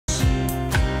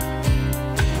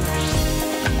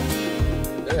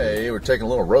we're taking a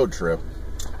little road trip.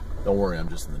 Don't worry, I'm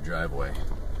just in the driveway.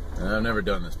 And I've never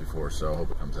done this before, so I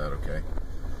hope it comes out okay.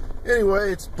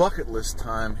 Anyway, it's bucket list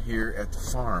time here at the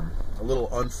farm. A little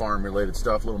unfarm related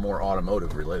stuff, a little more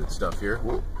automotive related stuff here.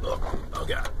 Whoa, oh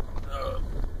God.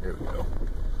 Here we go.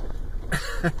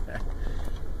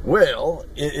 Well,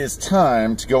 it is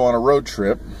time to go on a road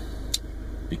trip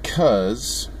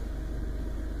because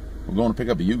we're going to pick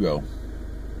up a Yugo.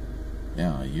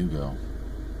 Yeah, a Yugo.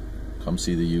 Come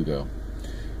see the Yugo.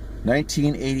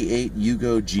 1988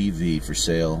 Yugo GV for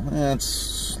sale.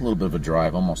 That's a little bit of a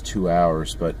drive, almost 2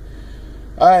 hours, but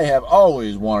I have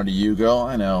always wanted a Yugo.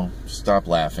 I know, stop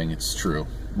laughing, it's true.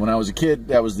 When I was a kid,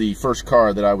 that was the first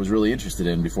car that I was really interested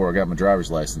in before I got my driver's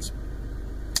license.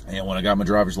 And when I got my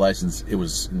driver's license, it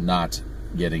was not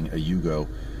getting a Yugo.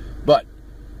 But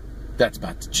that's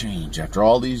about to change. After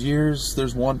all these years,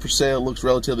 there's one for sale. Looks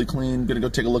relatively clean. Gonna go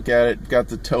take a look at it. Got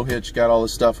the tow hitch, got all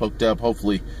this stuff hooked up.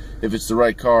 Hopefully, if it's the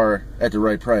right car at the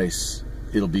right price,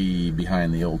 it'll be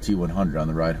behind the old T100 on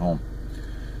the ride home.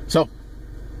 So,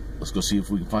 let's go see if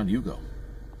we can find Yugo.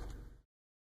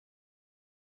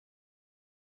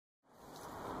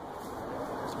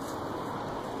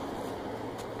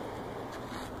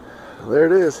 There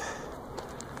it is.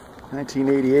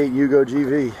 1988 Yugo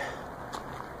GV.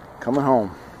 Coming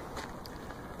home.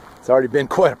 It's already been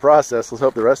quite a process. Let's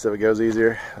hope the rest of it goes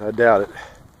easier. I doubt it.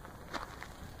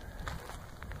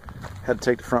 Had to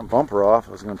take the front bumper off.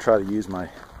 I was going to try to use my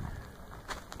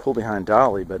pull behind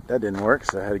dolly, but that didn't work,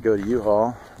 so I had to go to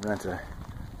U-Haul, rent a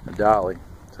dolly.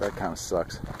 So that kind of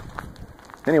sucks.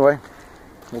 Anyway,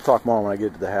 we'll talk more when I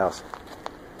get to the house.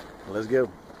 Let's go.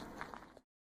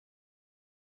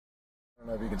 I don't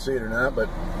know if you can see it or not, but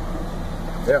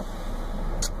yeah.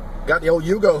 Got the old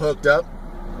Yugo hooked up.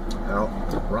 Now,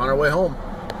 we're on our way home.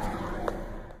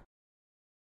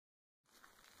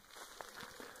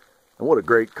 And what a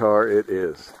great car it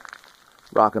is.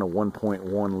 Rocking a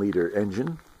 1.1 liter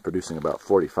engine, producing about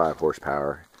 45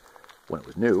 horsepower when it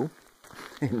was new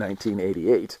in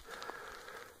 1988.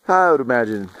 I would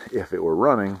imagine if it were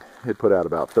running, it'd put out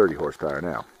about 30 horsepower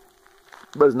now.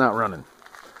 But it's not running.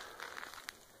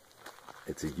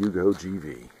 It's a Yugo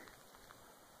GV.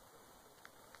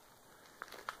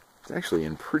 It's actually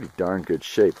in pretty darn good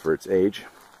shape for its age.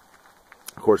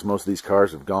 Of course, most of these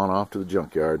cars have gone off to the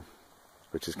junkyard,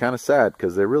 which is kind of sad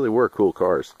because they really were cool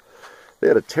cars. They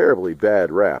had a terribly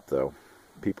bad rap, though.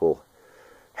 People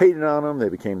hated on them. They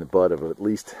became the butt of at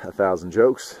least 1,000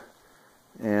 jokes.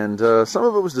 And some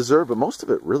of it was deserved, but most of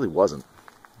it really wasn't.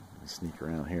 Let me sneak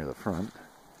around here at the front.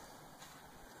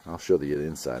 I'll show you the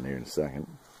inside here in a second.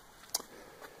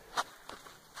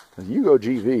 The Yugo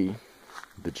GV,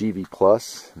 the GV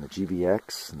Plus, and the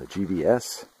GVX, and the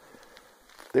GVS,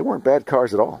 they weren't bad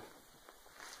cars at all.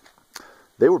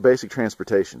 They were basic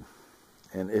transportation.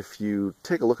 And if you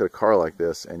take a look at a car like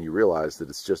this and you realize that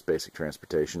it's just basic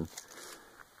transportation,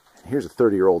 here's a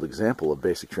 30-year-old example of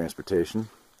basic transportation,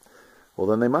 well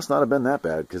then they must not have been that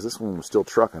bad, because this one was still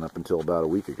trucking up until about a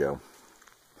week ago.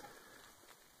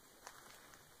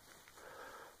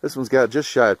 This one's got just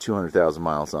shy of 200,000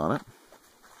 miles on it.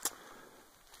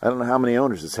 I don't know how many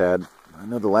owners it's had. I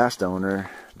know the last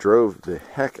owner drove the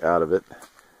heck out of it.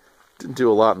 Didn't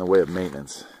do a lot in the way of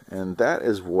maintenance. And that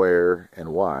is where and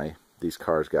why these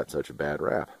cars got such a bad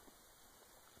rap.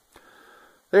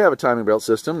 They have a timing belt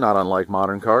system, not unlike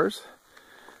modern cars.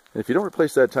 And if you don't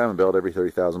replace that timing belt every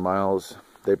 30,000 miles,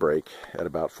 they break at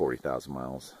about 40,000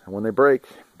 miles. And when they break,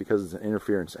 because it's an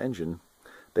interference engine,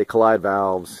 they collide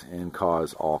valves and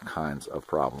cause all kinds of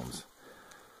problems.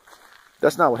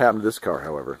 That's not what happened to this car,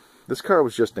 however. This car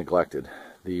was just neglected.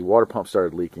 The water pump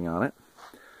started leaking on it,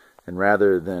 and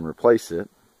rather than replace it,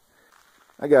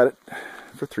 I got it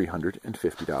for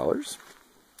 $350.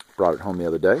 Brought it home the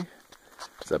other day,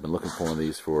 because I've been looking for one of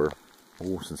these for,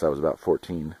 since I was about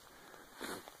 14.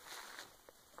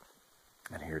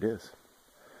 And here it is.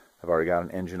 I've already got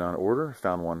an engine on order,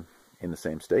 found one in the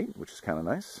same state, which is kind of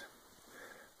nice.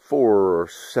 For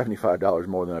 $75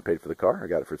 more than I paid for the car. I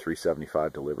got it for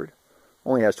 $375 delivered.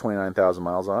 Only has 29,000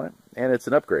 miles on it, and it's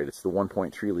an upgrade. It's the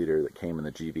 1.3 liter that came in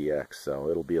the GVX, so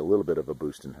it'll be a little bit of a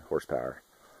boost in horsepower.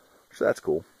 So that's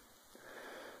cool.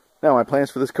 Now, my plans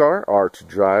for this car are to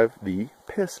drive the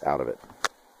piss out of it.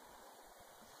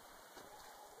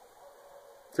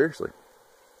 Seriously.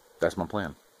 That's my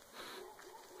plan.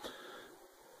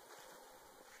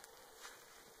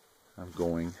 I'm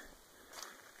going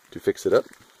to fix it up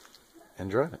and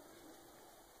drive it.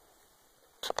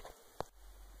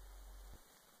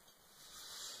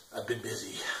 I've been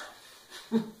busy.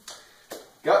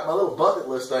 Got my little bucket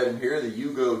list item here, the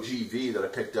Yugo GV that I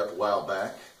picked up a while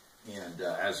back. And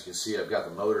as you can see, I've got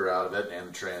the motor out of it and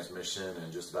the transmission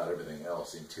and just about everything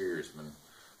else. The interior's been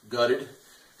gutted,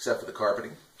 except for the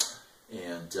carpeting.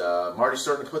 And Marty's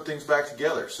starting to put things back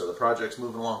together, so the project's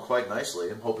moving along quite nicely.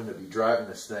 I'm hoping to be driving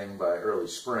this thing by early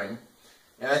spring.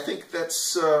 And I think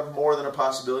that's more than a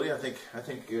possibility. I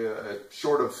think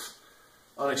short of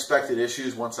unexpected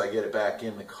issues, once I get it back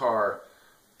in the car,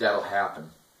 that'll happen.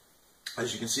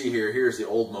 As you can see here, here's the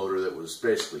old motor that was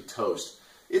basically toast.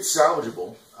 It's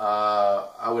salvageable.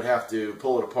 I would have to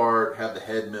pull it apart, have the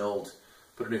head milled,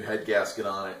 put a new head gasket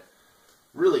on it,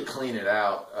 really clean it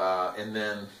out, and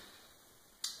then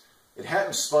it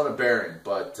hadn't spun a bearing,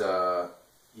 but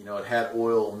you know, it had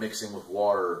oil mixing with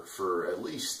water for at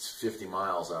least 50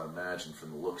 miles, I would imagine,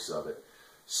 from the looks of it.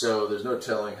 So there's no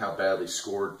telling how badly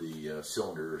scored the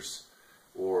cylinders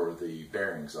or the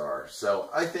bearings are. So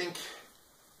I think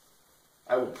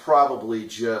I will probably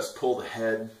just pull the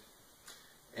head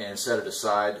and set it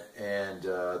aside, and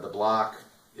the block,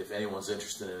 if anyone's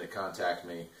interested in it, contact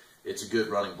me. It's a good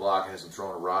running block. It hasn't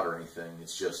thrown a rod or anything.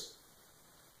 It's just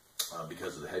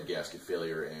because of the head gasket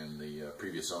failure and the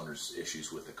previous owner's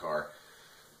issues with the car,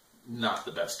 not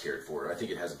the best cared for. I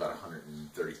think it has about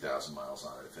 130,000 miles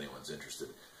on it, if anyone's interested.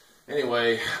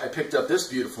 Anyway, I picked up this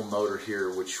beautiful motor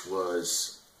here, which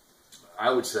was,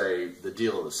 I would say, the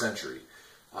deal of the century.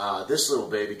 This little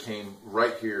baby came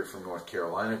right here from North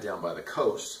Carolina, down by the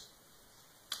coast,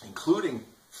 including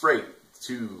freight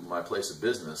to my place of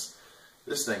business.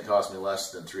 This thing cost me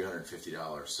less than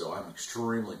 $350, so I'm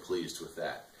extremely pleased with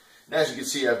that. And as you can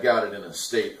see, I've got it in a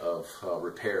state of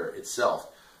repair itself.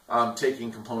 I'm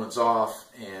taking components off,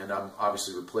 and I'm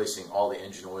obviously replacing all the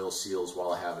engine oil seals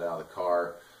while I have it out of the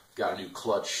car. Got a new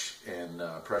clutch and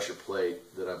pressure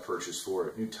plate that I purchased for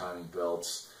it, new timing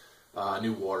belts,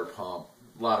 new water pump,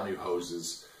 a lot of new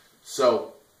hoses.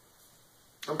 So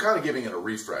I'm kind of giving it a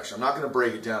refresh. I'm not going to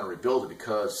break it down and rebuild it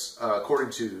because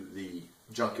according to the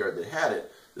junkyard that had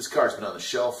it, this car's been on the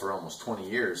shelf for almost 20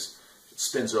 years. It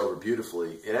spins over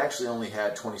beautifully. It actually only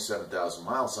had 27,000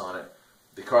 miles on it.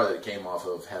 The car that it came off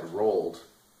of had rolled,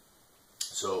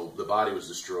 so the body was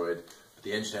destroyed, but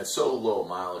the engine had so low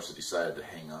mileage that he decided to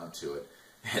hang on to it.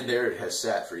 And there it has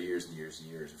sat for years and years and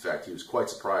years. In fact, he was quite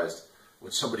surprised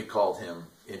when somebody called him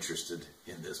interested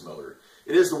in this motor.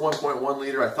 It is the 1.1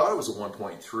 liter. I thought it was a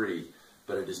 1.3,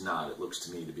 but it is not. It looks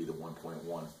to me to be the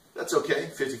 1.1. That's okay.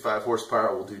 55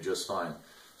 horsepower will do just fine.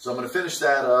 So I'm going to finish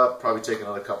that up, probably take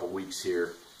another couple weeks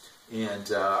here.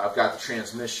 And I've got the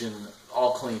transmission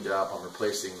all cleaned up. I'm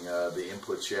replacing the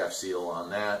input shaft seal on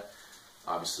that.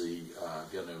 Obviously,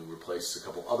 going to replace a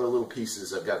couple other little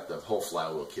pieces. I've got the whole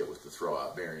flywheel kit with the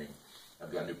throwout bearing.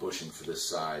 I've got new bushing for this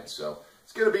side. So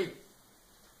it's going to be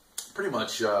pretty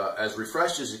much as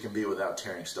refreshed as you can be without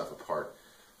tearing stuff apart.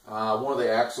 One of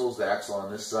the axle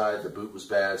on this side, the boot was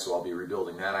bad, so I'll be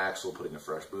rebuilding that axle, putting a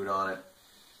fresh boot on it.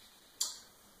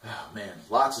 Oh man,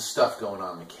 lots of stuff going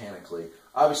on mechanically.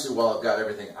 Obviously, while I've got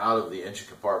everything out of the engine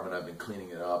compartment, I've been cleaning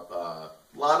it up. A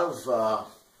lot of,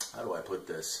 how do I put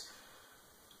this,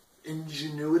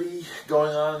 ingenuity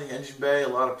going on in the engine bay. A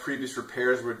lot of previous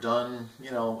repairs were done,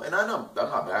 you know, and I'm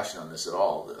not bashing on this at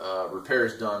all.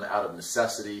 Repairs done out of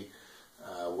necessity,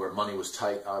 where money was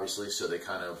tight, obviously, so they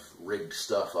kind of rigged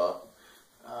stuff up.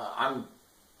 I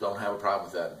don't have a problem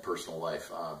with that in personal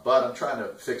life, but I'm trying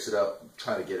to fix it up,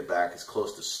 trying to get it back as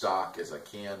close to stock as I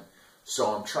can. So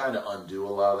I'm trying to undo a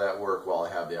lot of that work while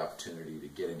I have the opportunity to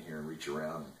get in here and reach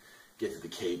around and get to the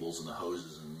cables and the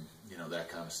hoses and, you know, that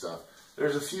kind of stuff.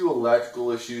 There's a few electrical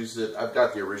issues that I've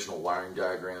got the original wiring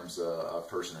diagrams a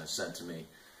person has sent to me.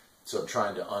 So I'm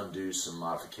trying to undo some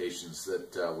modifications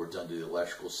that were done to the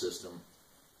electrical system.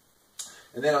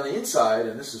 And then on the inside,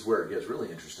 and this is where it gets really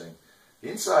interesting, the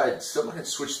inside, someone had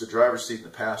switched the driver's seat and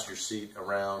the passenger seat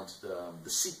around. The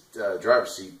seat,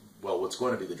 driver's seat, well, what's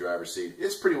going to be the driver's seat,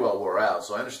 it's pretty well wore out,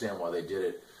 so I understand why they did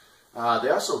it. They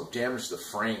also damaged the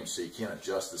frame so you can't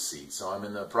adjust the seat, so I'm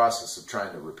in the process of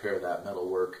trying to repair that metal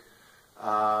work.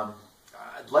 I'd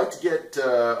like to get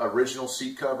original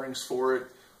seat coverings for it,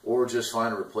 or just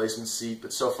find a replacement seat,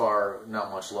 but so far,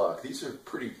 not much luck. These are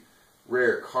pretty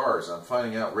rare cars. I'm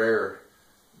finding out rarer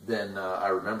than I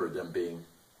remembered them being.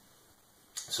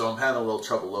 So I'm having a little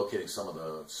trouble locating some of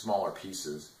the smaller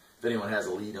pieces. If anyone has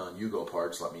a lead on Yugo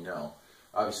parts, let me know.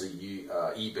 Obviously,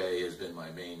 eBay has been my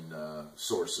main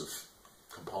source of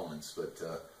components, but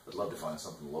I'd love to find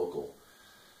something local.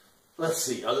 Let's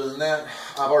see, other than that,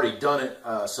 I've already done it,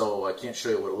 so I can't show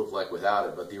you what it looked like without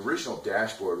it, but the original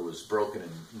dashboard was broken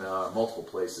in multiple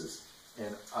places.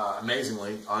 And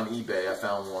amazingly, on eBay, I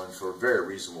found one for a very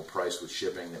reasonable price with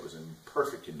shipping that was in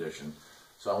perfect condition.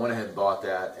 So I went ahead and bought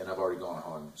that, and I've already gone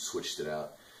on and switched it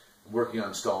out. working on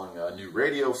installing a new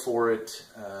radio for it,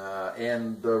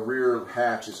 and the rear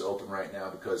hatch is open right now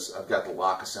because I've got the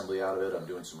lock assembly out of it. I'm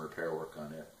doing some repair work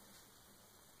on it.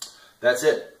 That's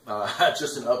it.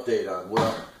 Just an update on what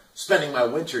I'm spending my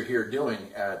winter here doing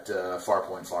at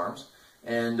Farpoint Farms.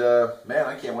 And man,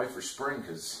 I can't wait for spring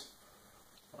because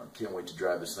I can't wait to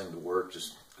drive this thing to work,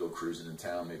 just go cruising in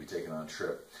town, maybe taking on a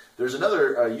trip. There's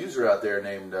another user out there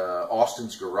named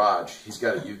Austin's Garage. He's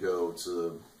got a Yugo. It's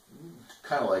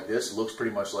kind of like this. It looks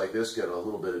pretty much like this, got a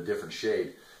little bit of different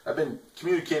shade. I've been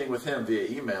communicating with him via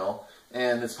email,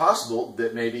 and it's possible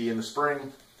that maybe in the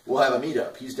spring we'll have a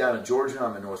meetup. He's down in Georgia,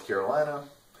 I'm in North Carolina.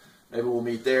 Maybe we'll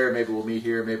meet there, maybe we'll meet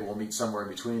here, maybe we'll meet somewhere in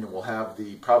between, and we'll have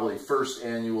the probably first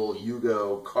annual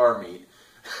Yugo car meet.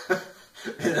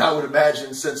 And I would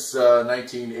imagine since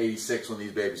 1986 when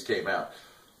these babies came out.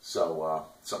 So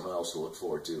something else to look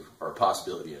forward to, or a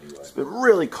possibility anyway. It's been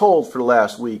really cold for the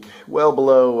last week, well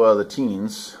below the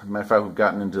teens. As a matter of fact, we've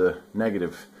gotten into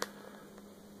negative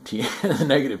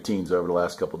teens over the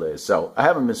last couple of days. So I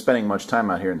haven't been spending much time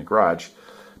out here in the garage.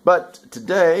 But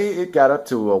today it got up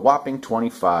to a whopping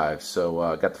 25. So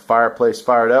I got the fireplace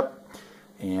fired up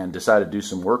and decided to do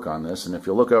some work on this. And if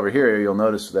you look over here, you'll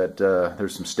notice that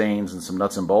there's some stains and some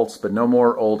nuts and bolts, but no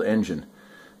more old engine.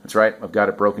 That's right, I've got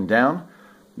it broken down.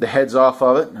 The head's off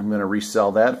of it. I'm going to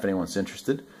resell that if anyone's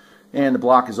interested. And the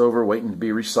block is over waiting to be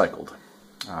recycled.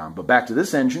 But back to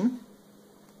this engine.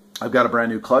 I've got a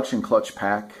brand new clutch and clutch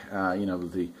pack, you know,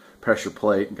 the pressure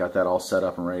plate, and got that all set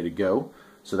up and ready to go.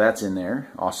 So that's in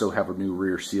there. Also have a new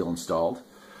rear seal installed.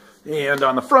 And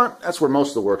on the front, that's where most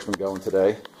of the work's been going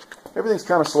today. Everything's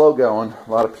kind of slow going.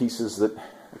 A lot of pieces that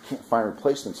I can't find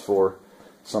replacements for,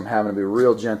 so I'm having to be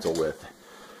real gentle with.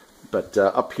 But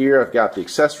up here, I've got the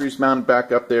accessories mounted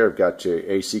back up there. I've got your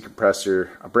AC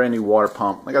compressor, a brand new water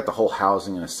pump. I got the whole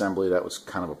housing and assembly. That was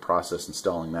kind of a process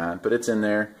installing that, but it's in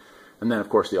there. And then, of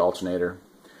course, the alternator.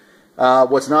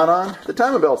 What's not on? The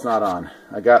timing belt's not on.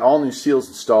 I got all new seals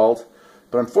installed,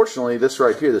 but unfortunately, this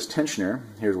right here, this tensioner,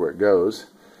 here's where it goes.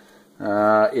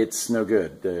 It's no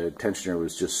good. The tensioner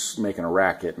was just making a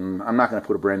racket, and I'm not going to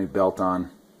put a brand new belt on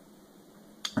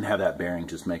and have that bearing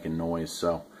just making noise.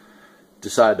 So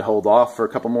decided to hold off for a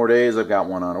couple more days. I've got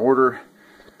one on order.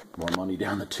 More money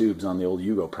down the tubes on the old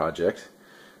Yugo project.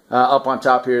 Up on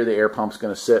top here, the air pump's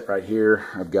going to sit right here.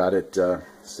 I've got it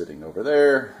sitting over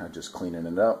there. I'm just cleaning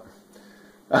it up.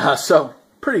 So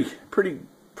pretty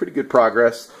good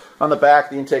progress. On the back,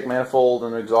 the intake manifold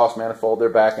and the exhaust manifold, they're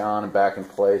back on and back in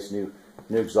place. New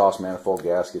exhaust manifold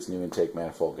gaskets, new intake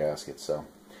manifold gaskets. So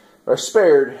I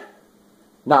spared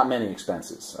not many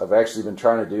expenses. I've actually been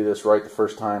trying to do this right the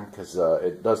first time because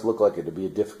it does look like it would be a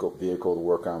difficult vehicle to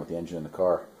work on with the engine in the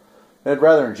car. And I'd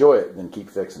rather enjoy it than keep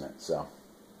fixing it. So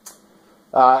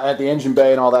at the engine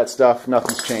bay and all that stuff,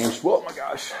 nothing's changed. Whoa, my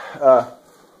gosh.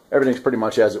 Everything's pretty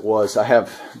much as it was. I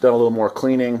have done a little more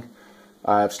cleaning.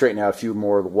 I've straightened out a few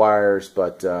more of the wires,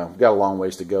 but we've got a long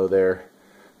ways to go there.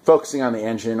 Focusing on the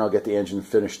engine, I'll get the engine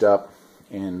finished up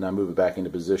and move it back into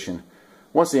position.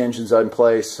 Once the engine's in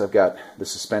place, I've got the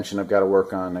suspension I've got to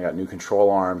work on. I got new control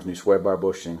arms, new sway bar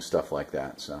bushing, stuff like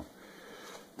that. So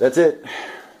that's it.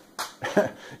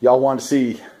 Y'all want to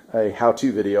see a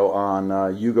how-to video on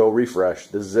Yugo Refresh.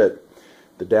 This is it.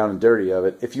 The down and dirty of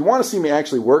it. If you want to see me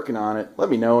actually working on it, let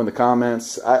me know in the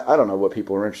comments. I don't know what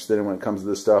people are interested in when it comes to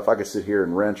this stuff. I could sit here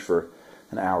and wrench for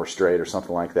an hour straight or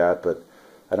something like that, but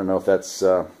I don't know if that's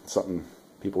something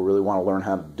people really want to learn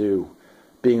how to do.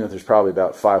 Being that there's probably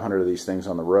about 500 of these things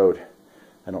on the road,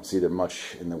 I don't see there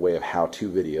much in the way of how-to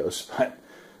videos, but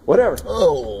whatever.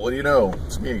 Oh, what do you know?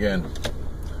 It's me again.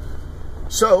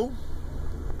 So,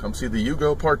 come see the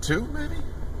Yugo Part 2, maybe?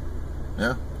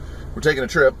 Yeah. We're taking a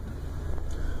trip.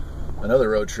 Another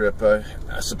road trip.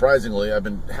 Surprisingly, I've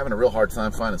been having a real hard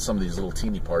time finding some of these little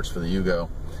teeny parts for the Yugo.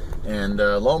 And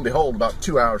lo and behold, about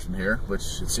 2 hours from here, which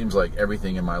it seems like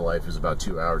everything in my life is about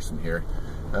 2 hours from here,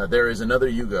 there is another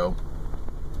Yugo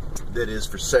that is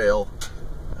for sale.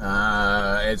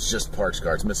 It's just parts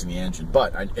car. It's missing the engine,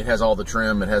 but it has all the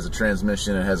trim. It has a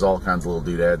transmission. It has all kinds of little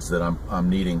doodads that I'm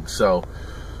needing. So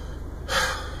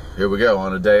here we go.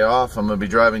 On a day off, I'm going to be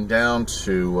driving down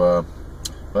to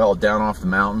well, down off the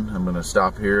mountain. I'm going to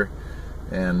stop here,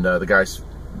 and the guy's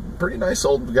pretty nice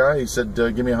old guy. He said,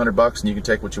 give me $100 and you can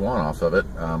take what you want off of it.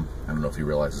 I don't know if he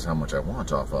realizes how much I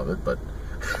want off of it, but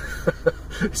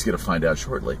he's going to find out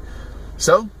shortly.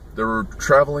 So the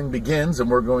traveling begins, and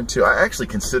we're going to, I actually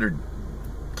considered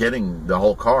getting the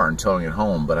whole car and towing it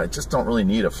home, but I just don't really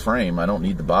need a frame. I don't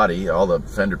need the body. All the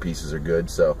fender pieces are good,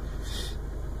 so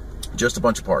just a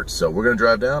bunch of parts. So we're going to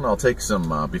drive down. I'll take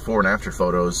some before and after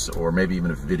photos, or maybe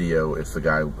even a video if the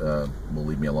guy will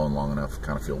leave me alone long enough.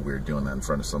 Kind of feel weird doing that in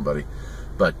front of somebody.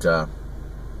 But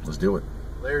let's do it.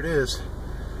 There it is.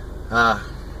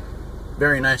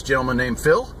 Very nice gentleman named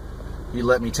Phil. He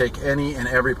let me take any and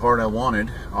every part I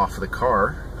wanted off of the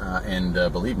car. And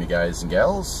believe me, guys and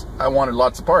gals, I wanted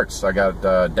lots of parts. I got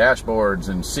dashboards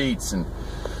and seats and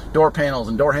door panels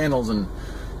and door handles and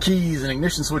keys and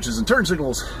ignition switches and turn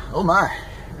signals. Oh my,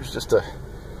 there's just a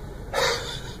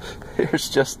it's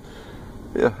just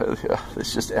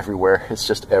it's just everywhere. It's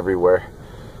just everywhere.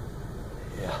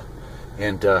 Yeah.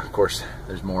 And of course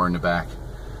there's more in the back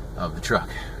of the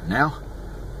truck. Now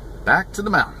back to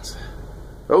the mountains.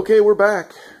 Okay, we're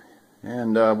back,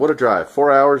 and what a drive.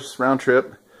 4 hours round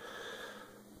trip,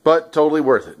 but totally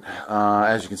worth it.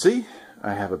 As you can see,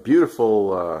 I have a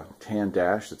beautiful tan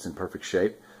dash that's in perfect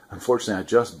shape. Unfortunately, I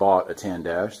just bought a tan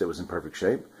dash that was in perfect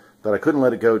shape, but I couldn't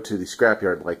let it go to the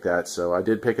scrapyard like that, so I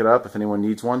did pick it up. If anyone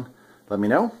needs one, let me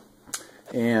know.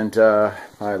 And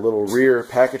my little rear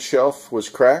package shelf was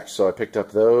cracked, so I picked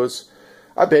up those.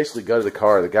 I basically gutted the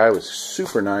car. The guy was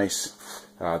super nice.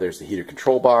 There's the heater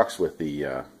control box with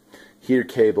the heater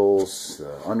cables,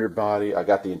 the underbody. I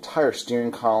got the entire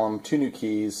steering column, 2 new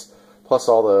keys, plus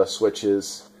all the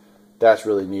switches. That's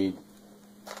really neat.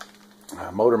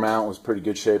 Motor mount was pretty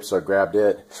good shape, so I grabbed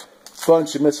it.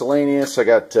 Bunch of miscellaneous. I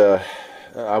got.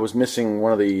 I was missing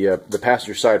one of the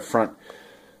passenger side front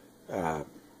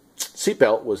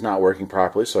seatbelt was not working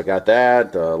properly, so I got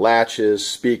that. Latches,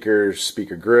 speakers,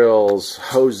 speaker grills,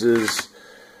 hoses,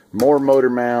 more motor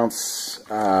mounts.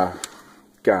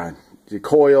 God, the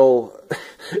coil,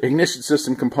 ignition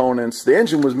system components. The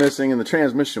engine was missing, and the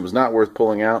transmission was not worth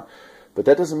pulling out. But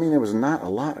that doesn't mean there was not a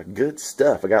lot of good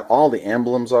stuff. I got all the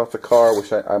emblems off the car,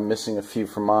 which I'm missing a few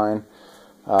from mine.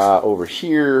 Over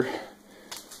here,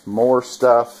 more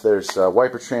stuff. There's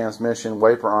wiper transmission,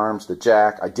 wiper arms, the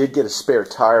jack. I did get a spare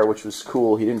tire, which was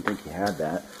cool. He didn't think he had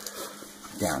that.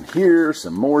 Down here,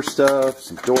 some more stuff,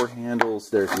 some door handles.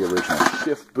 There's the original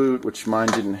shift boot, which mine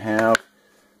didn't have.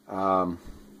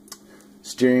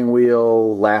 Steering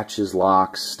wheel, latches,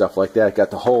 locks, stuff like that.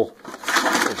 Got the whole...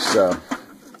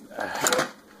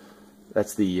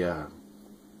 that's the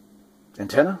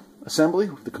antenna assembly,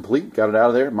 the complete. Got it out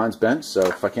of there. Mine's bent, so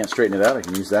if I can't straighten it out, I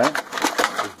can use that.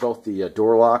 There's both the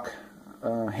door lock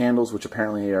handles, which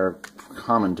apparently are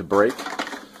common to break.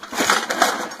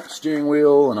 Steering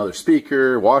wheel, another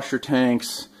speaker, washer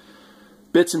tanks.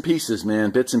 Bits and pieces,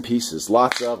 man. Bits and pieces.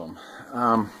 Lots of them.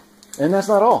 And that's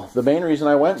not all. The main reason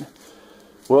I went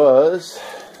was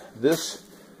this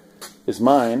is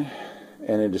mine,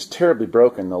 and it is terribly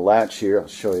broken. The latch here, I'll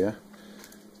show you.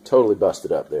 Totally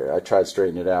busted up there. I tried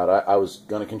straightening it out. I was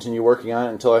going to continue working on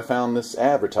it until I found this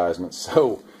advertisement,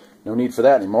 so no need for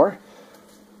that anymore.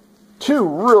 2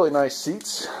 really nice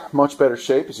seats, much better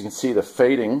shape. As you can see, the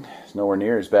fading is nowhere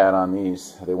near as bad on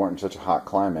these. They weren't in such a hot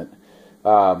climate.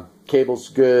 Cable's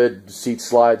good. The seat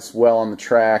slides well on the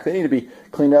track. They need to be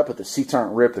cleaned up, but the seats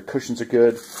aren't ripped. The cushions are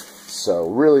good. So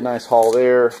really nice haul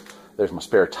there. There's my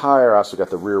spare tire. I also got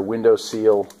the rear window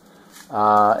seal.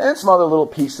 And some other little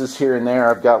pieces here and there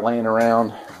I've got laying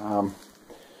around.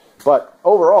 But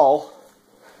overall,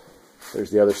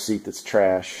 there's the other seat that's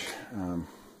trash.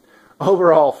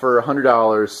 Overall, for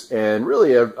 $100, and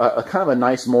really a kind of a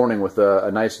nice morning with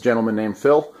a nice gentleman named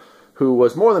Phil, who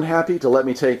was more than happy to let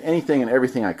me take anything and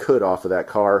everything I could off of that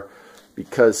car,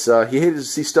 because he hated to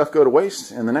see stuff go to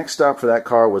waste. And the next stop for that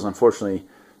car was, unfortunately,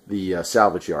 the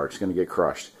salvage yard. It's going to get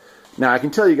crushed. Now, I can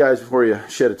tell you guys before you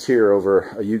shed a tear over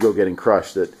a Yugo getting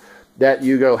crushed that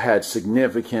Yugo had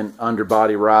significant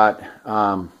underbody rot,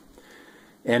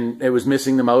 and it was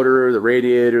missing the motor, the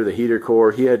radiator, the heater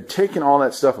core. He had taken all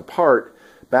that stuff apart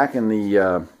back in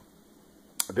the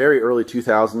very early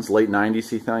 2000s, late 90s,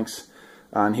 he thinks,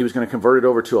 and he was going to convert it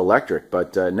over to electric,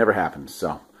 but it never happened.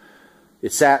 So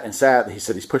it sat and sat. He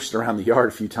said he's pushed it around the yard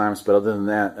a few times, but other than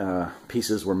that,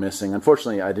 pieces were missing.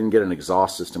 Unfortunately, I didn't get an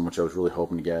exhaust system, which I was really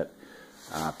hoping to get.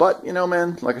 But, you know,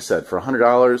 man, like I said, for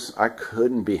 $100, I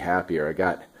couldn't be happier. I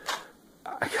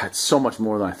got so much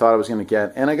more than I thought I was going to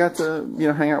get, and I got to, you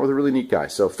know, hang out with a really neat guy.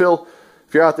 So, Phil,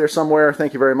 if you're out there somewhere,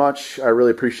 thank you very much. I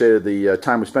really appreciated the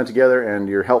time we spent together and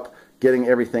your help getting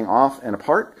everything off and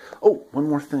apart. Oh, one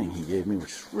more thing he gave me,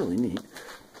 which is really neat.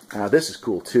 This is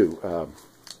cool, too.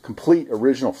 Complete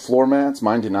original floor mats.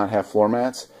 Mine did not have floor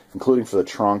mats, including for the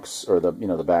trunks or the, you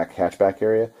know, the back hatchback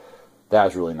area. That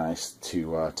was really nice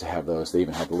to have those. They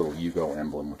even have the little Yugo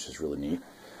emblem, which is really neat.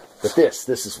 But this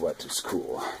is what is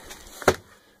cool.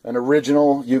 An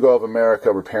original Yugo of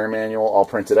America repair manual, all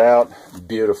printed out.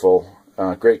 Beautiful.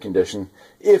 great condition.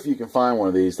 If you can find one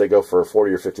of these, they go for $40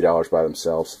 or $50 by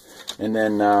themselves. And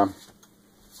then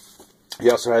he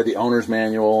also had the owner's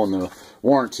manual and the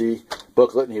warranty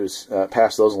booklet, and he was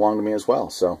passed those along to me as well.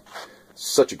 So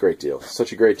such a great deal,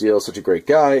 such a great deal, such a great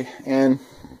guy, and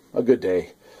a good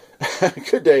day.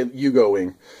 Good day,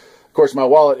 Yugoing. Of course, my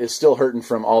wallet is still hurting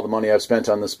from all the money I've spent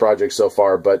on this project so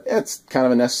far, but it's kind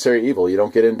of a necessary evil. You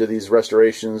don't get into these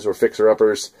restorations or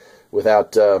fixer-uppers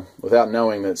without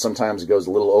knowing that sometimes it goes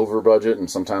a little over budget and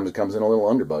sometimes it comes in a little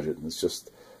under budget. It's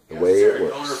just the way it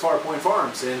works. Owner of Farpoint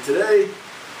Farms, and today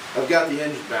I've got the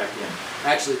engine back in.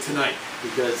 Actually tonight,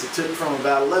 because it took from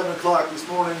about 11 o'clock this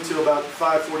morning to about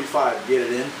 5:45 to get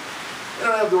it in. I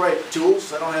don't have the right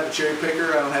tools. I don't have a cherry picker.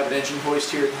 I don't have an engine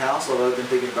hoist here at the house, although I've been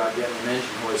thinking about getting an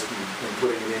engine hoist and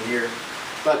putting it in here.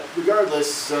 But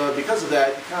regardless, because of that,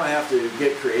 you kind of have to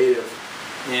get creative.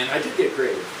 And I did get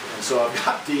creative. And so I've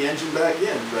got the engine back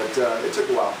in, but it took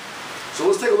a while. So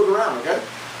let's take a look around, okay?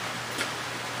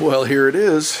 Well, here it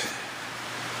is.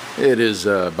 It is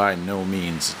by no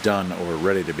means done or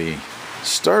ready to be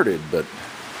started, but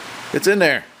it's in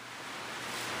there.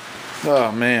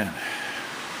 Oh, man.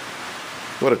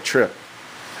 What a trip.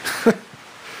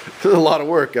 It's a lot of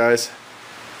work, guys.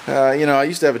 You know, I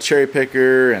used to have a cherry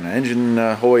picker and an engine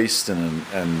hoist and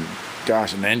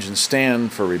gosh, an engine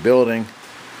stand for rebuilding.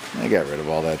 I got rid of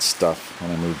all that stuff when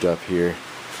I moved up here.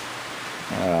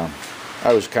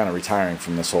 I was kind of retiring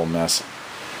from this whole mess.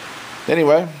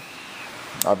 Anyway,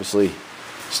 obviously,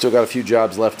 still got a few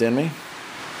jobs left in me.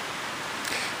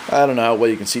 I don't know what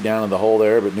you can see down in the hole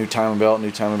there, but new timing belt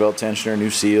tensioner,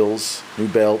 new seals, new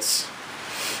belts.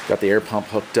 Got the air pump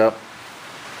hooked up.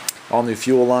 All new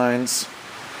fuel lines,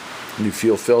 new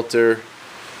fuel filter.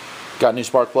 Got new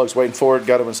spark plugs waiting for it.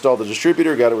 Got to install the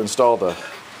distributor. Got to install the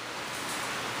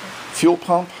fuel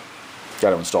pump.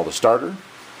 Got to install the starter.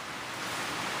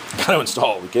 Got to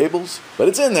install the cables. But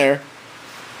it's in there.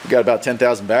 We've got about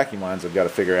 10,000 vacuum lines I've got to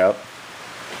figure out.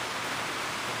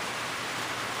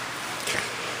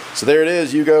 So there it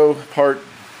is, Yugo part.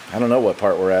 I don't know what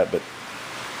part we're at, but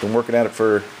been working at it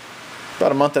for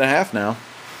about a month and a half now.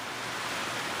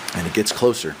 And it gets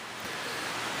closer.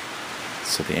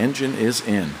 So the engine is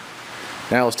in.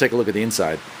 Now let's take a look at the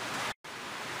inside.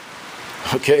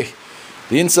 Okay,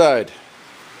 the inside.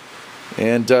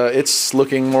 And it's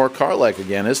looking more car-like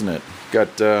again, isn't it?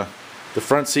 Got the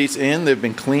front seats in, they've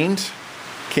been cleaned.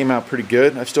 Came out pretty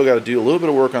good. I've still got to do a little bit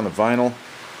of work on the vinyl.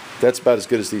 That's about as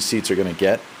good as these seats are going to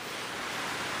get.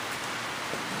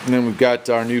 And then we've got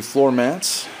our new floor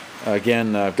mats.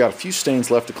 Again, I've got a few stains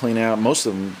left to clean out. Most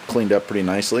of them cleaned up pretty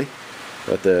nicely.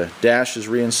 But the dash is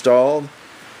reinstalled.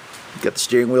 Got the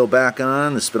steering wheel back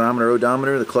on, the speedometer,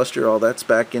 odometer, the cluster, all that's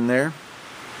back in there.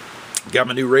 Got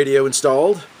my new radio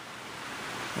installed.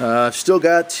 I've still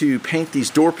got to paint these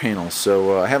door panels,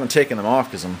 so I haven't taken them off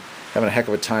because I'm having a heck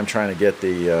of a time trying to get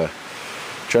the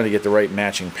right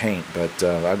matching paint. But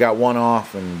I've got one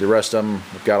off, and the rest of them,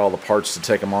 I've got all the parts to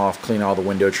take them off, clean all the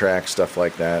window tracks, stuff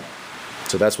like that.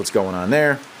 So that's what's going on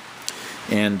there.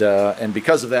 And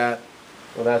because of that,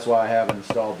 well, that's why I haven't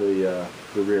installed the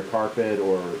rear carpet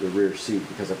or the rear seat,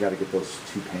 because I've got to get those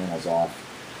two panels off.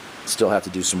 Still have to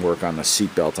do some work on the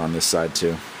seat belt on this side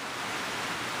too.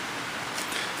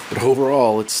 But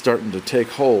overall, it's starting to take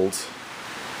hold.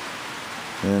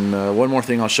 And one more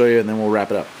thing I'll show you, and then we'll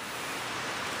wrap it up.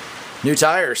 New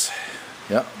tires.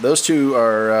 Yeah, those two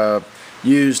are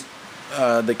used.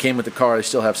 They came with the car. They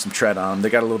still have some tread on them. They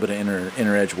got a little bit of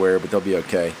inner edge wear, but they'll be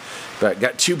okay. But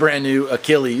got two brand new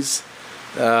Achilles.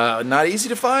 Not easy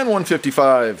to find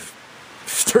 155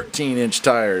 13-inch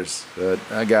tires, but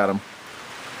I got them.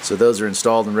 So those are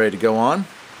installed and ready to go on.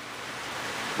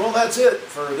 Well, that's it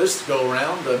for this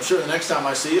go-around. I'm sure the next time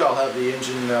I see you, I'll have the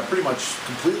engine pretty much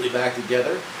completely back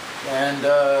together. And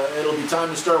it'll be time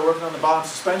to start working on the bottom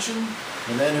suspension.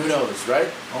 And then who knows, right?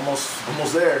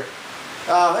 Almost there.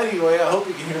 Anyway, I hope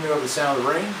you can hear me over the sound of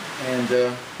the rain. And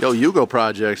Yo, Yugo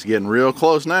project's getting real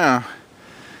close now.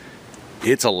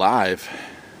 It's alive.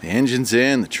 The engine's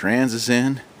in, the trans is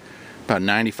in. About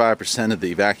 95% of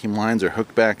the vacuum lines are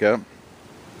hooked back up.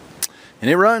 And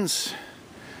it runs.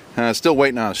 Still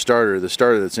waiting on a starter. The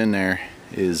starter that's in there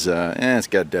is, it's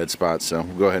got a dead spot, so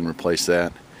we'll go ahead and replace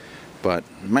that. But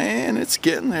man, it's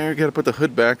getting there. Got to put the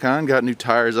hood back on. Got new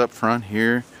tires up front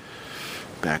here.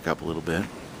 Back up a little bit.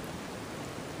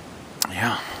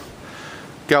 Yeah.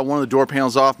 Got one of the door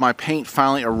panels off. My paint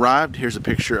finally arrived. Here's a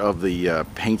picture of the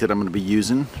paint that I'm going to be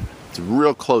using. It's a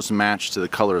real close match to the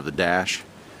color of the dash.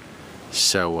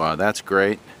 So that's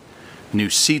great. New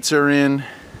seats are in.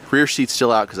 Rear seat's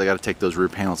still out because I got to take those rear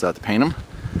panels out to paint them.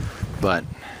 But,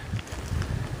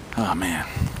 oh man,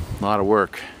 a lot of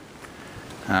work.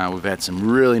 We've had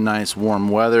some really nice warm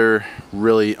weather,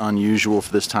 really unusual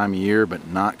for this time of year, but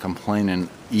not complaining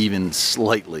even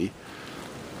slightly.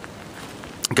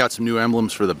 Got some new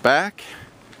emblems for the back.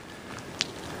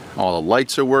 All the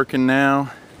lights are working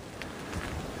now.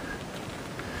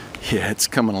 Yeah, it's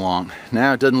coming along.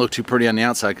 Now it doesn't look too pretty on the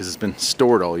outside because it's been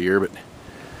stored all year, but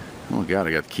oh god,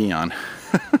 I got the key on.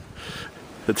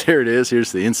 But there it is.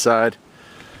 Here's the inside.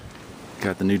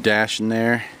 Got the new dash in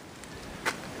there.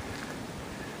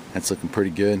 That's looking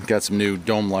pretty good. Got some new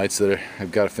dome lights that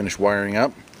I've got to finish wiring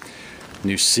up.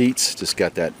 New seats. Just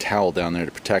got that towel down there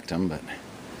to protect them, but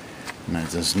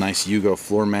those nice Yugo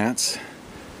floor mats.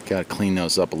 Got to clean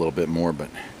those up a little bit more, but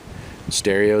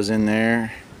stereo's in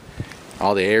there.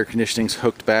 All the air conditioning's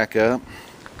hooked back up.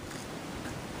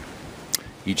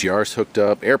 EGR's hooked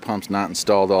up. Air pump's not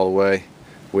installed all the way.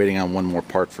 Waiting on one more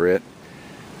part for it.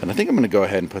 And I think I'm going to go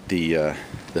ahead and put the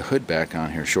hood back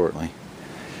on here shortly.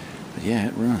 But yeah,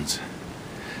 it runs.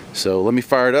 So let me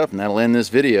fire it up and that'll end this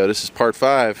video. This is part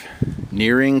 5,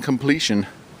 nearing completion.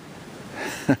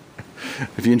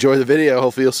 If you enjoy the video,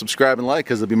 hopefully you'll subscribe and like,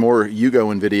 because there'll be more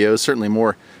Yugo videos, certainly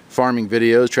more farming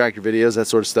videos, tractor videos, that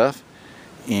sort of stuff.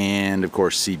 And of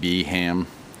course CB, ham,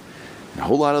 and a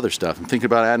whole lot of other stuff. I'm thinking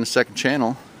about adding a second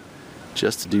channel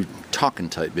just to do talking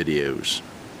type videos.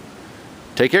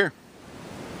 Take care.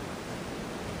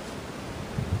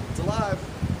 It's alive.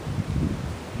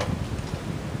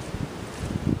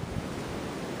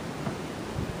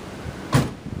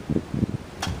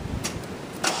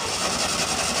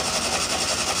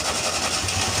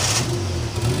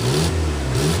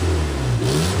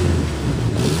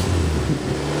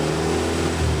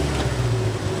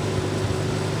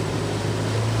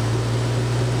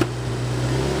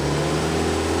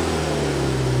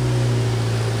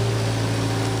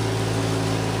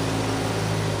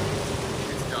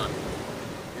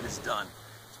 Done.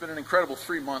 It's been an incredible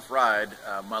 3-month ride.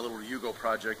 My little Yugo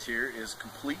project here is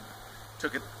complete.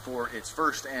 Took it for its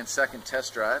first and second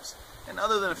test drives, and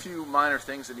other than a few minor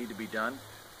things that need to be done,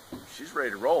 she's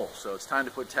ready to roll. So it's time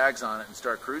to put tags on it and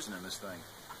start cruising in this thing.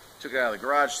 Took it out of the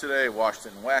garage today, washed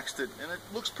it and waxed it, and it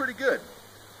looks pretty good.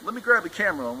 Let me grab the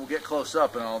camera and we'll get close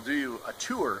up and I'll do you a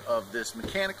tour of this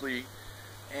mechanically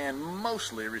and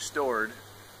mostly restored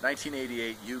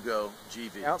 1988 Yugo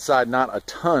GV. Outside, not a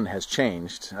ton has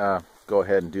changed. Go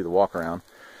ahead and do the walk around.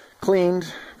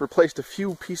 Cleaned, replaced a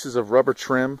few pieces of rubber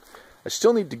trim. I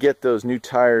still need to get those new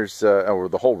tires, or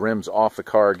the whole rims off the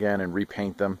car again and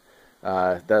repaint them.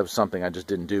 That was something I just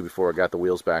didn't do before I got the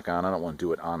wheels back on. I don't want to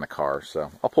do it on the car,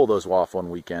 so I'll pull those off one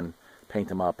weekend, paint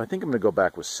them up. I think I'm going to go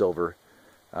back with silver,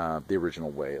 the original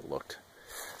way it looked.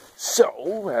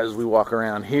 So, as we walk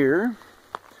around here,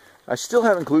 I still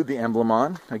haven't glued the emblem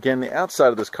on. Again, the outside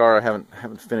of this car I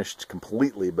haven't finished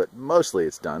completely, but mostly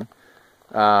it's done.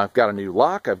 I've got a new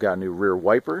lock. I've got a new rear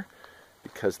wiper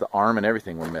because the arm and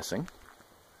everything were missing.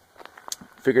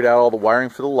 Figured out all the wiring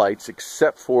for the lights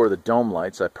except for the dome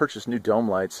lights. I purchased new dome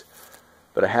lights,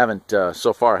 but I haven't,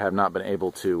 so far I have not been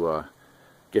able to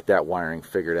get that wiring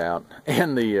figured out.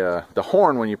 And the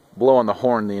horn, when you blow on the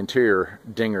horn, the interior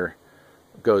dinger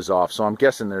goes off, so I'm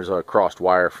guessing there's a crossed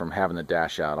wire from having the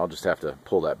dash out. I'll just have to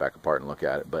pull that back apart and look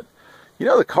at it. But you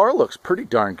know, the car looks pretty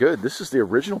darn good. This is the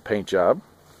original paint job.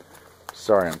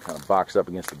 Sorry, I'm kind of boxed up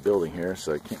against the building here,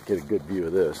 so I can't get a good view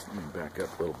of this. Let me back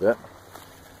up a little bit.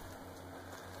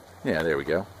 Yeah, there we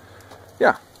go.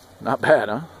 Yeah, not bad,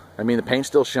 huh? I mean, the paint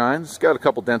still shines. It's got a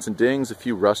couple dents and dings, a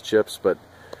few rust chips, but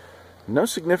no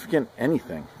significant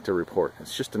anything to report.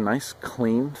 It's just a nice,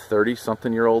 clean,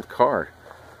 30-something-year-old car.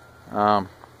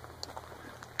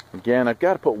 Again, I've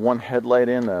got to put one headlight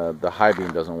in. The high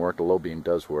beam doesn't work, the low beam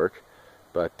does work,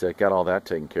 but got all that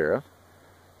taken care of.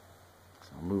 So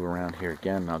I'll move around here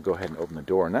again and I'll go ahead and open the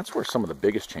door, and that's where some of the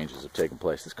biggest changes have taken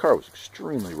place. This car was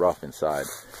extremely rough inside.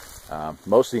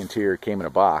 Most of the interior came in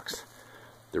a box.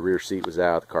 The rear seat was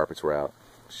out, the carpets were out.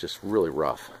 It's just really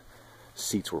rough.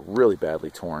 Seats were really badly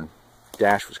torn.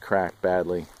 Dash was cracked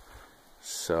badly.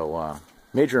 So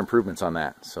major improvements on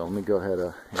that. So let me go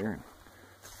ahead here and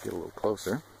get a little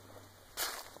closer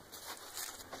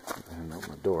and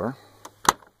open the door.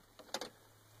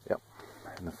 Yep.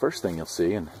 And the first thing you'll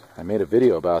see, and I made a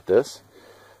video about this,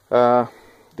 the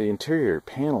interior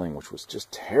paneling, which was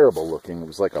just terrible looking. It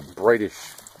was like a brightish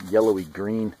yellowy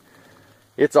green.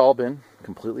 It's all been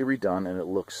completely redone, and it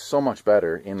looks so much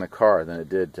better in the car than it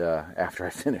did after I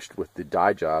finished with the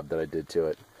dye job that I did to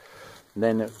it. And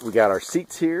then we got our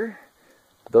seats here.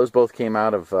 Those both came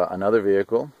out of another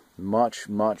vehicle. Much,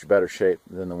 much better shape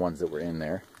than the ones that were in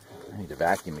there. I need to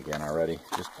vacuum again already.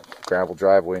 Just gravel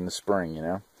driveway in the spring, you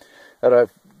know. But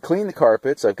I've cleaned the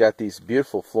carpets. I've got these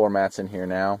beautiful floor mats in here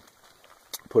now.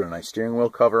 Put a nice steering wheel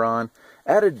cover on.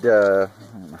 Added, I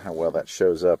don't know how well that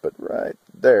shows up, but right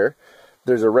there,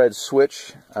 there's a red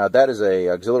switch. That is a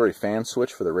auxiliary fan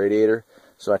switch for the radiator,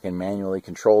 so I can manually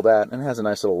control that. And it has a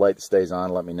nice little light that stays on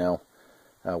to let me know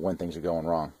when things are going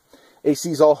wrong.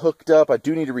 AC's all hooked up. I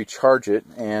do need to recharge it,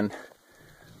 and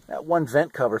that one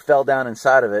vent cover fell down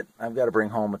inside of it. I've got to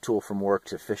bring home a tool from work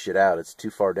to fish it out. It's too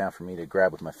far down for me to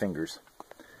grab with my fingers.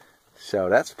 So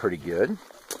that's pretty good.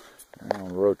 I'll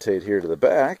rotate here to the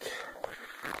back.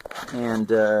 And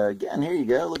again, here you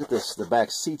go. Look at this. The back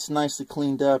seat's nicely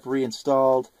cleaned up,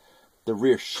 reinstalled. The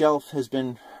rear shelf has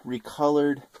been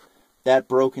recolored. That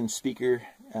broken speaker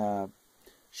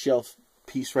shelf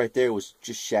piece right there was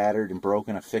just shattered and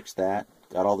broken. I fixed that.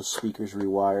 Got all the speakers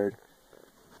rewired.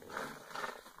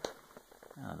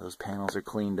 Those panels are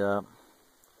cleaned up.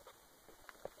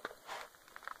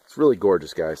 It's really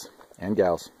gorgeous, guys and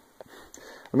gals.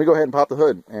 Let me go ahead and pop the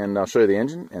hood, and I'll show you the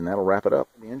engine, and that'll wrap it up.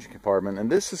 The engine compartment, and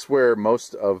this is where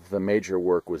most of the major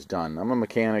work was done. I'm a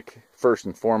mechanic first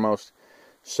and foremost,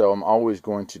 so I'm always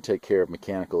going to take care of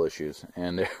mechanical issues.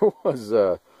 And there was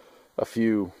a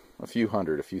few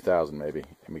thousand maybe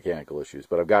mechanical issues,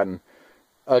 but I've gotten,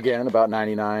 again, about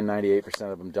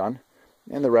 99–98% of them done.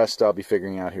 And the rest I'll be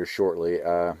figuring out here shortly.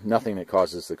 Nothing that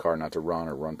causes the car not to run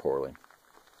or run poorly.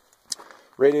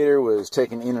 Radiator was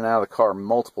taken in and out of the car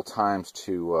multiple times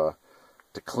to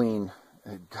clean.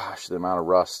 Gosh, the amount of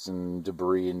rust and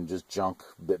debris and just junk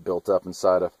that built up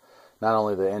inside of not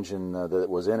only the engine that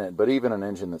was in it, but even an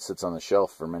engine that sits on the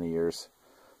shelf for many years.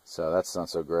 So that's not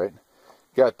so great.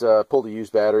 Got pulled a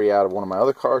used battery out of one of my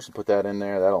other cars and put that in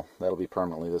there. That'll be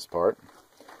permanently this part.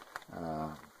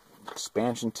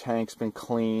 Expansion tank's been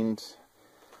cleaned.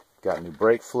 Got new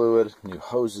brake fluid, new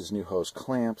hoses, new hose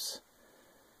clamps.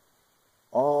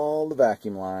 All the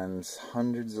vacuum lines,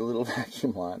 hundreds of little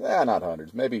vacuum lines. Not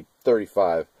hundreds, maybe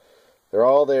 35. They're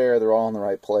all there. They're all in the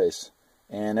right place.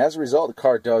 And as a result, the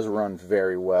car does run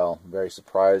very well. I'm very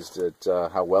surprised at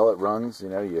how well it runs. You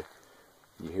know, you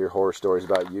hear horror stories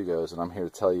about Yugos, and I'm here to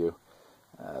tell you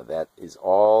that is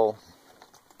all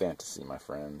fantasy, my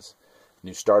friends.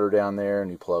 New starter down there,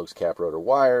 new plugs, cap, rotor,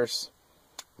 wires.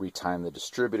 Retimed the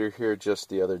distributor here just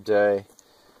the other day.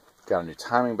 Got a new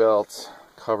timing belt.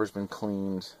 Cover's been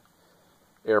cleaned.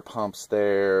 Air pumps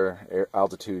there. Air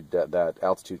altitude, that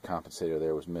altitude compensator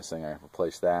there was missing. I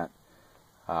replaced that.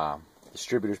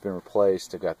 Distributor's been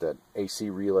replaced. I've got that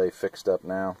AC relay fixed up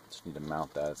now. Just need to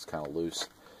mount that. It's kind of loose.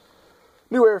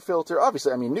 New air filter.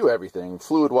 Obviously, I mean, new everything.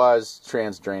 Fluid-wise,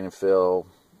 trans, drain, and fill.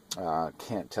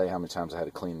 Can't tell you how many times I had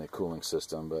to clean the cooling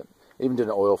system, but even did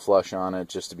an oil flush on it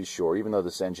just to be sure, even though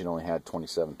this engine only had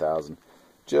 27,000.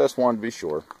 Just wanted to be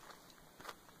sure.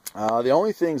 The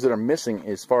only things that are missing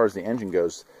as far as the engine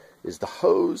goes is the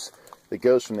hose that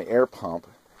goes from the air pump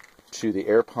to the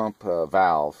air pump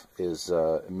valve is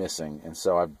missing, and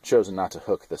so I've chosen not to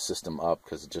hook the system up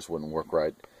because it just wouldn't work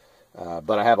right.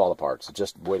 But I have all the parts,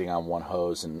 just waiting on one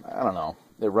hose, and I don't know,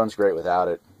 it runs great without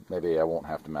it. Maybe I won't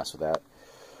have to mess with that.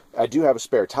 I do have a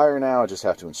spare tire now. I just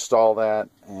have to install that,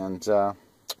 and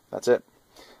that's it.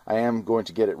 I am going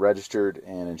to get it registered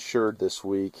and insured this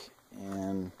week,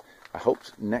 and I hope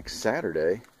next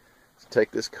Saturday to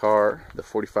take this car the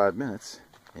 45 minutes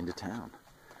into town.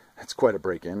 That's quite a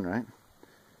break-in, right?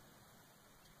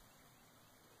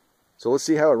 So let's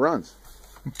see how it runs.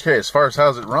 Okay, as far as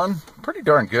how's it run, pretty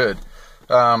darn good.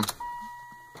 I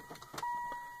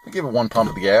give it one pump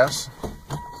of the gas,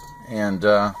 and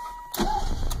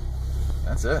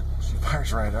that's it. She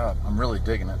fires right up. I'm really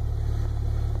digging it.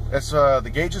 As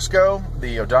the gauges go,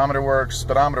 the odometer works,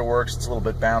 speedometer works. It's a little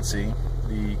bit bouncy.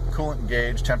 The coolant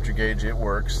gauge, temperature gauge, it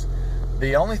works.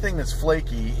 The only thing that's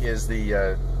flaky is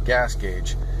the gas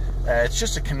gauge. It's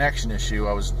just a connection issue.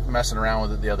 I was messing around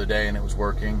with it the other day and it was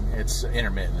working. It's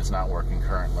intermittent. It's not working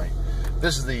currently.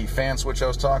 This is the fan switch I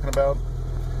was talking about.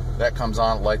 That comes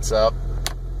on, lights up,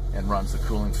 and runs the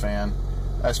cooling fan.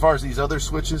 As far as these other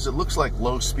switches, it looks like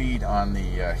low speed on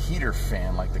the heater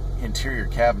fan, like the interior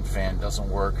cabin fan doesn't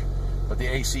work, but the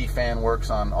AC fan works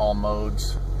on all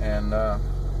modes, and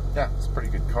yeah, it's a pretty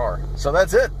good car. So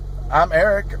that's it. I'm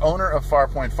Eric, owner of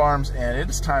Farpoint Farms, and it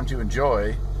is time to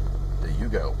enjoy the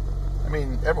Yugo. I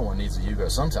mean, everyone needs a Yugo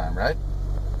sometime, right?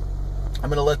 I'm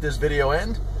going to let this video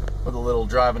end with a little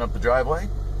driving up the driveway,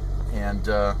 and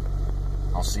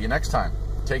I'll see you next time.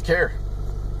 Take care.